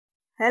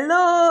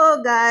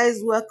Hello guys,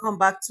 welcome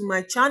back to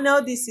my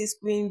channel. This is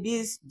Queen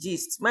Bee's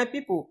Gist, my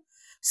people.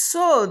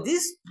 So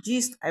this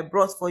gist I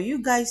brought for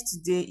you guys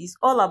today is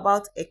all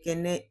about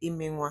Ekene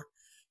Emenwa.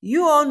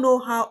 You all know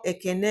how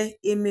Ekene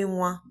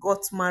Emenwa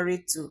got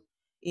married to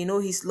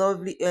his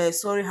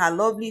her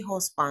lovely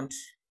husband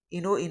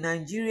in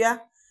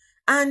Nigeria,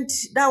 and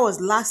that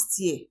was last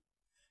year.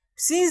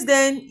 Since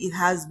then, it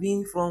has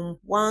been from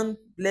one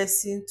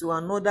blessing to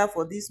another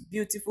for this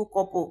beautiful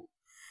couple.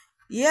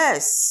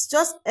 Yes,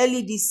 just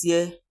early this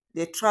year,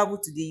 they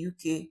traveled to the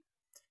UK.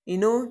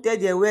 There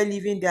they were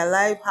living their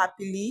life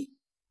happily.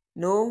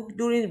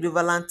 During the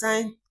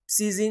Valentine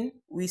season,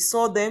 we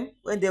saw them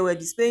when they were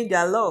displaying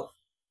their love.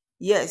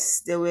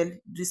 Yes, they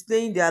were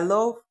displaying their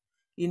love,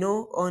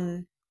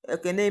 on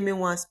Ekene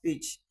Emenwa's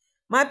page.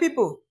 My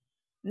people,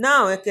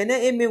 now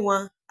Ekene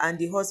Emenwa and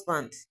the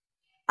husband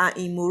are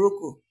in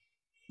Morocco.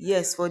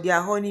 Yes, for their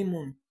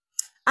honeymoon.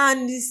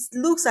 And it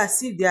looks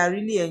as if they are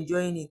really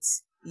enjoying it.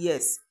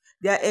 Yes,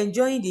 they are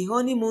enjoying the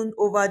honeymoon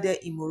over there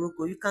in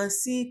Morocco. You can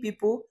see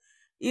people.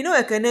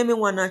 Ekene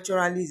Emenwa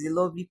naturally is a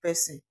lovely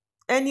person.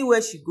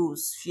 Anywhere she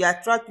goes, she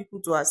attracts people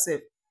to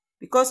herself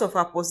because of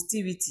her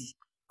positivity.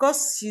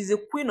 Because she's a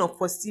queen of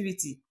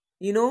positivity.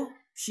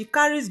 She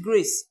carries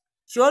grace.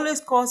 She always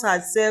calls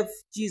herself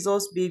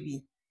Jesus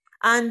baby.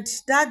 And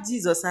that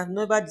Jesus has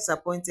never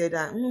disappointed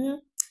her.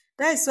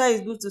 That is why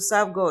it's good to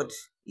serve God.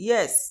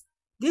 Yes,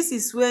 this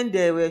is when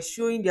they were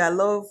showing their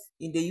love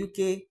in the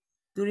UK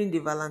during the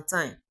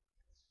Valentine.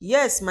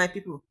 Yes, my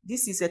people,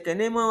 this is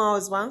Ekene Emenwa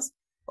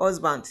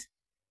husband.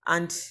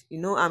 And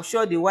I'm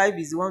sure the wife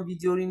is the one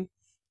videoing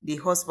the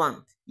husband.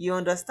 You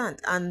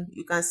understand? And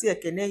you can see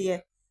Ekene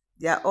here.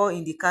 They are all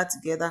in the car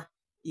together.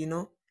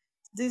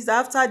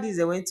 After this,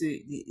 they went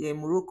to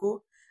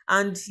Morocco.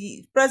 And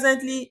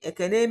presently,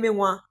 Ekene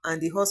Emenwa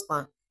and the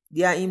husband,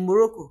 they are in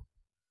Morocco,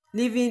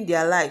 living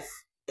their life,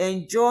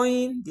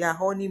 enjoying their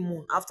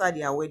honeymoon after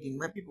their wedding.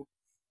 My people,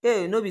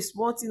 hey, no be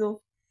small thing.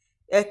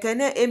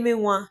 Ekene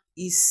Emenwa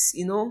is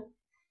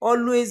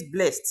always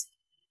blessed,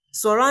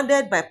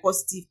 surrounded by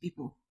positive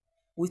people,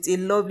 with a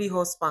lovely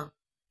husband.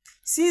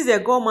 Since they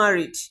got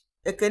married,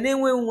 Ekene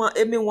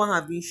Emenwa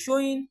have been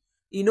showing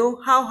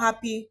how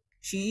happy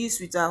she is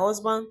with her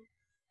husband.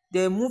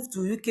 They moved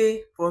to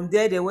UK. From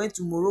there they went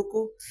to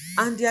Morocco,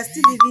 and they are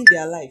still living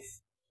their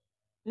life.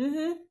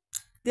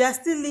 They are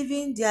still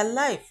living their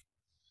life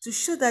to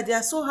show that they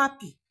are so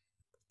happy.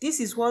 This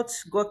is what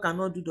God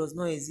cannot do, does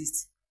not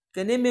exist.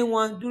 Ekene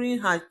Emenwa, during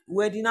her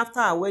wedding, after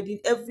her wedding,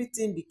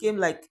 everything became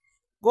like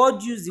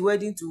God used the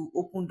wedding to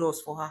open doors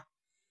for her.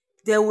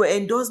 There were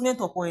endorsement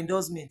upon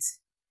endorsement.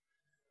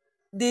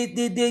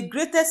 The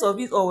greatest of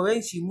it all,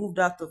 when she moved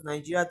out of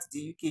Nigeria to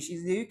the UK.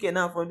 She's in the UK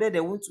now. From there,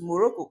 they went to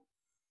Morocco.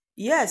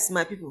 Yes,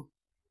 my people,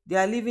 they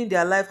are living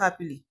their life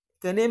happily.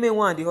 Ekene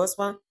Emenwa and the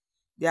husband,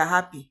 they are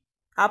happy.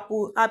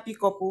 Happy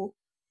couple,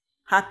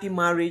 happy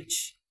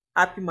marriage,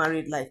 happy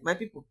married life, my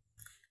people.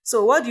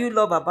 So what do you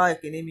love about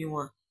Ekene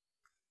Emenwa?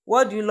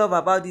 What do you love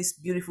about this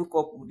beautiful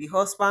couple, the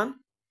husband?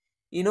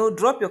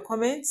 Drop your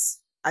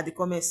comments at the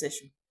comment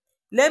section.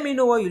 Let me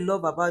know what you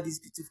love about this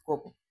beautiful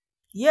couple.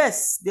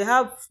 Yes, they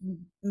have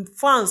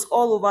fans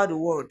all over the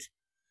world.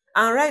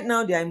 And right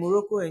now they are in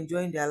Morocco,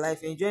 enjoying their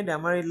life, enjoying their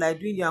married life,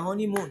 doing their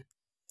honeymoon.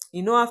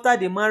 After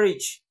the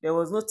marriage, there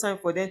was no time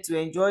for them to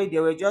enjoy. They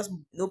were just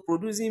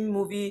producing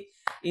movie,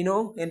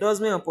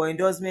 endorsement upon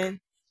endorsement.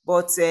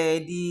 But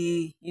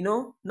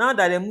now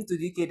that they moved to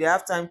the UK, they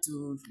have time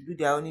to do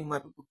their honeymoon. My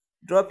people,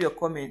 drop your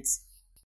comments.